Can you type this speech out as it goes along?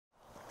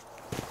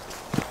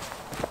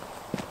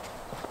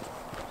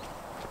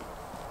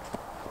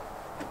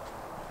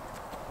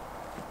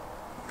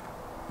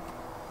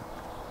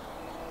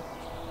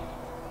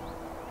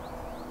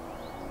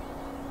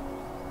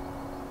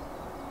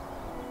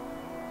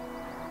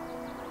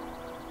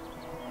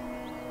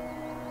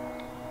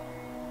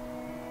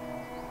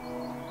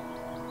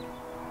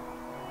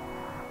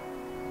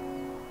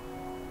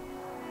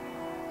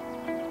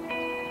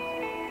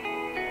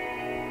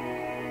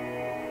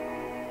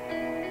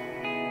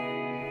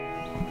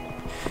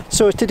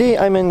So today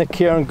I'm in the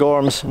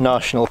Cairngorms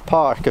National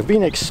Park. I've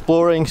been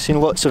exploring, seen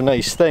lots of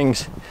nice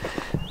things,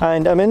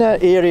 and I'm in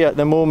an area at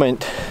the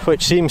moment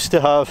which seems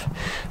to have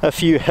a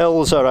few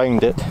hills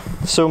around it.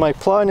 So my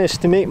plan is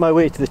to make my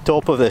way to the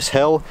top of this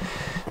hill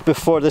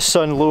before the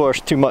sun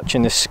lowers too much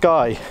in the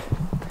sky.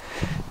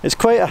 It's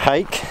quite a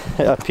hike,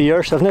 it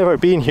appears. I've never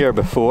been here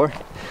before,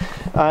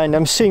 and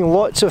I'm seeing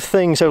lots of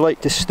things I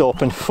like to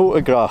stop and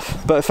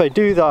photograph, but if I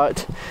do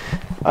that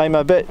I'm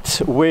a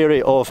bit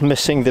wary of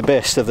missing the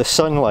best of the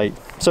sunlight.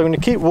 So I'm going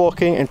to keep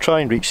walking and try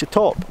and reach the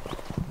top.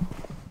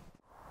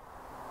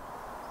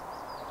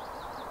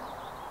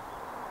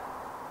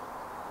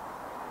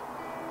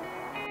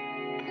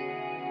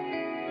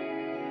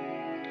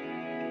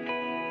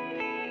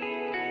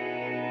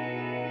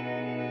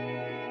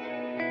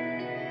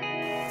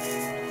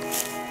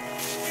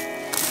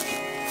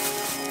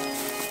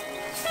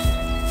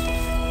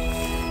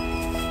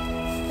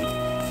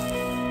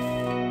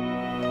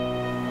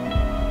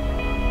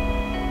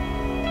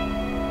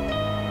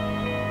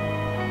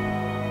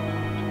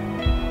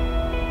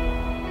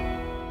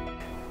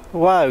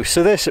 Wow,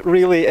 so this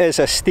really is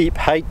a steep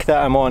hike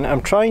that I'm on.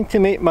 I'm trying to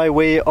make my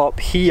way up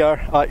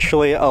here,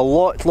 actually a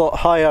lot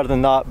higher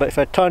than that, but if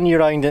I turn you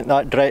around in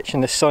that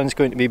direction the sun's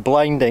going to be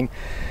blinding.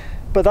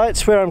 But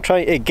that's where I'm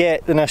trying to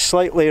get in a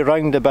slightly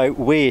roundabout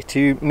way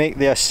to make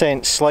the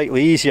ascent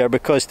slightly easier,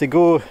 because to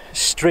go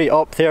straight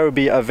up there would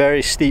be a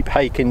very steep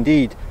hike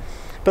indeed.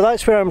 But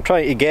that's where I'm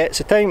trying to get,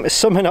 so time to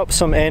summon up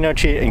some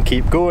energy and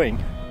keep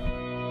going.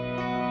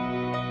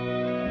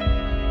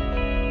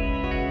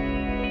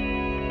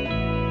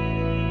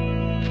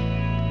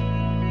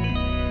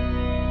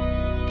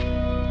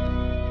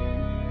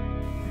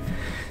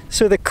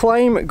 So the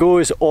climb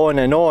goes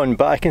on,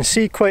 but I can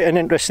see quite an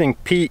interesting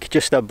peak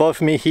just above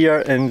me here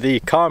in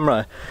the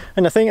camera,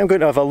 and I think I'm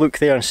going to have a look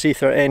there and see if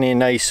there are any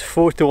nice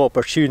photo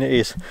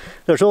opportunities.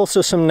 There's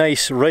also some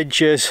nice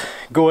ridges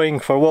going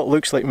for what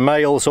looks like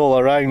miles all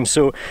around,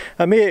 so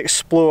I may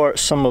explore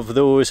some of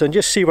those and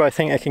just see where I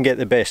think I can get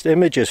the best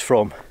images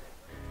from.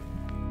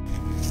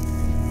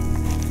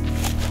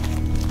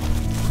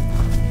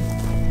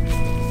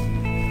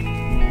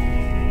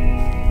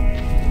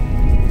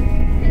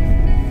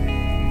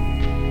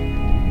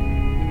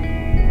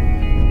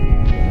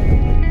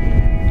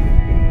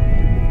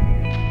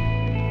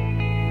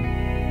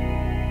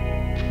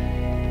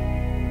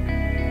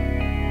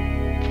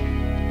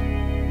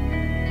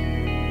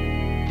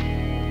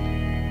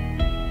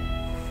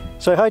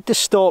 So I had to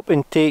stop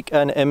and take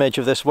an image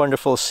of this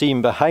wonderful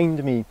scene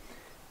behind me.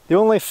 The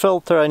only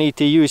filter I need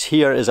to use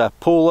here is a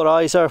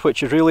polarizer,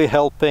 which is really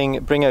helping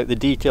bring out the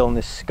detail in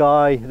the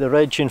sky, the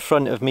ridge in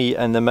front of me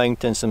and the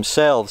mountains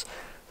themselves.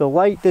 The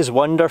light is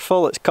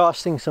wonderful, it's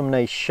casting some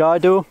nice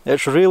shadow.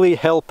 It's really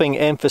helping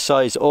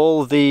emphasize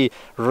all the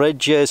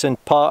ridges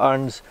and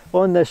patterns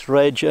on this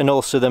ridge and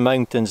also the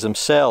mountains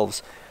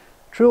themselves.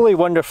 Truly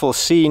wonderful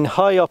scene,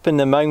 high up in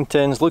the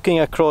mountains, looking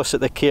across at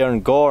the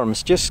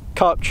Cairngorms. Just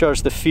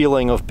captures the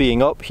feeling of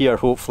being up here,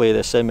 hopefully,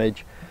 this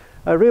image.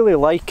 I really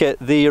like it.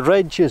 The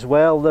ridge as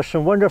well, there's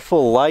some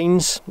wonderful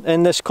lines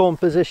in this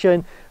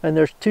composition, and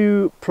there's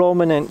two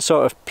prominent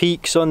sort of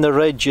peaks on the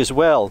ridge as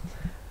well.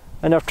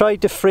 And I've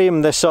tried to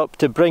frame this up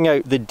to bring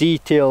out the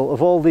detail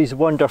of all these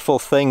wonderful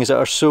things that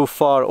are so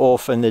far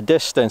off in the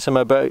distance. I'm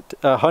about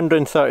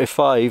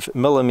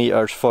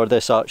 135mm for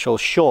this actual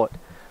shot.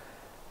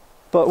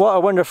 But what a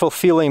wonderful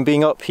feeling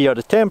being up here.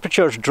 The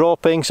temperature's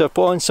dropping, so I've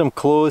put on some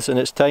clothes and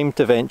it's time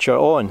to venture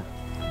on.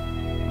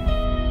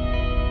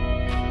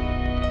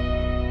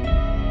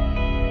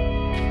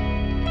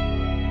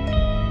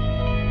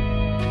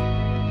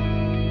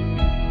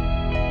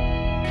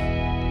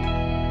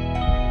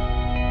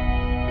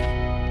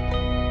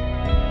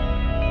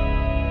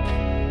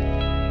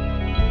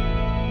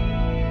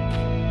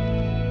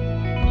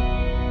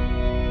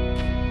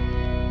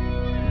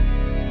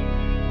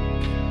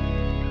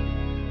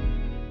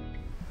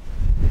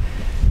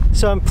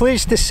 So I'm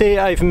pleased to say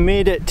I've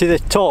made it to the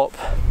top,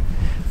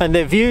 and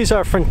the views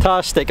are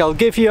fantastic. I'll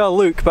give you a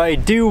look, but I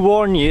do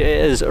warn you it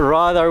is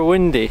rather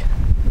windy.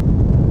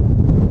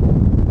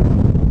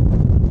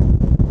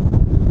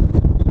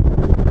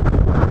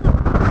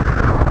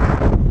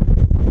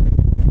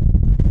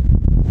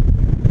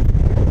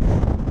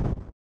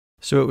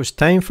 So it was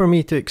time for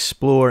me to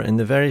explore in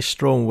the very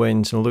strong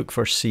winds and look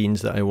for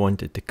scenes that I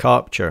wanted to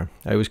capture.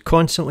 I was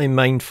constantly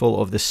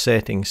mindful of the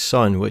setting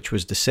sun, which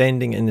was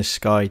descending in the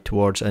sky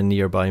towards a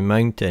nearby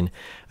mountain.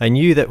 I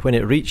knew that when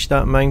it reached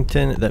that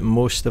mountain that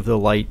most of the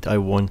light I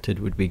wanted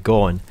would be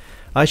gone.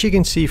 As you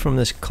can see from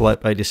this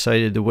clip, I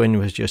decided the wind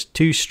was just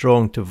too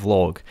strong to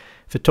vlog.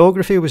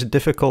 Photography was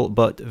difficult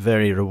but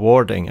very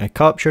rewarding. I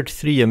captured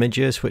 3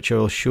 images which I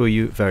will show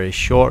you very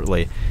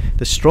shortly.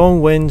 The strong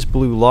winds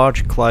blew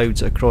large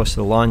clouds across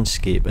the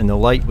landscape and the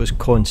light was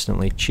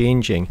constantly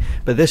changing,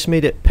 but this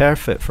made it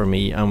perfect for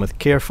me, and with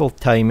careful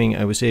timing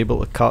I was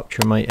able to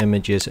capture my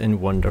images in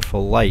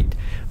wonderful light.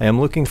 I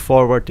am looking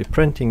forward to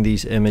printing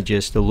these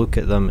images to look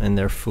at them in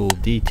their full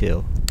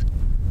detail.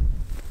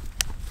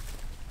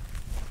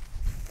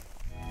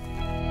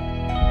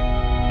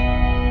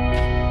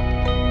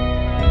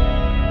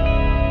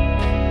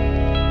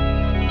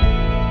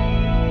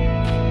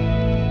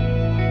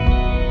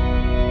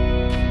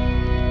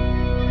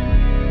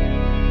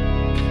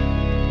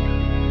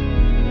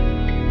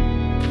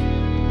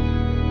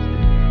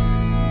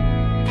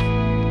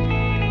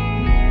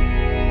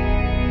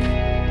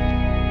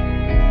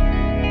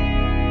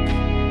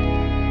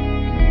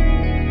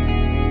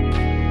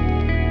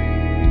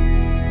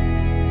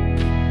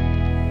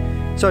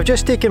 So I've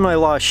just taken my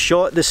last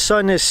shot. The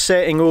sun is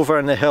setting over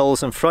in the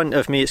hills in front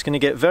of me. It's going to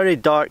get very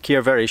dark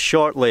here very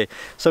shortly,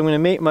 so I'm going to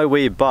make my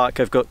way back.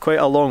 I've got quite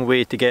a long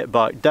way to get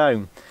back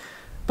down.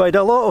 But I had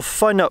a lot of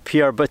fun up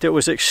here, but it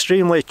was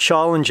extremely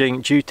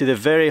challenging due to the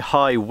very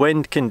high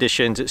wind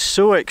conditions. It's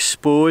so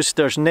exposed,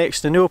 there's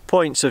next to no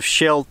points of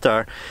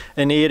shelter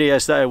in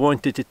areas that I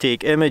wanted to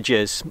take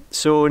images.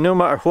 So no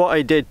matter what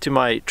I did to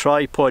my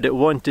tripod, it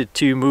wanted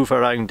to move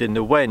around in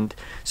the wind.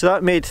 So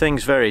that made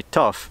things very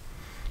tough.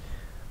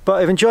 But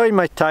I've enjoyed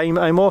my time.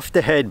 I'm off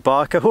to head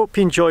back. I hope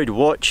you enjoyed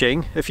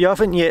watching. If you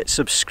haven't yet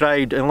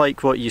subscribed and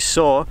liked what you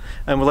saw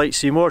and would like to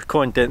see more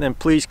content, then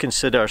please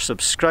consider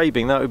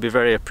subscribing. That would be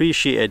very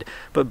appreciated.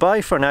 But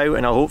bye for now,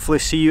 and I'll hopefully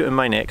see you in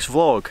my next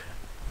vlog.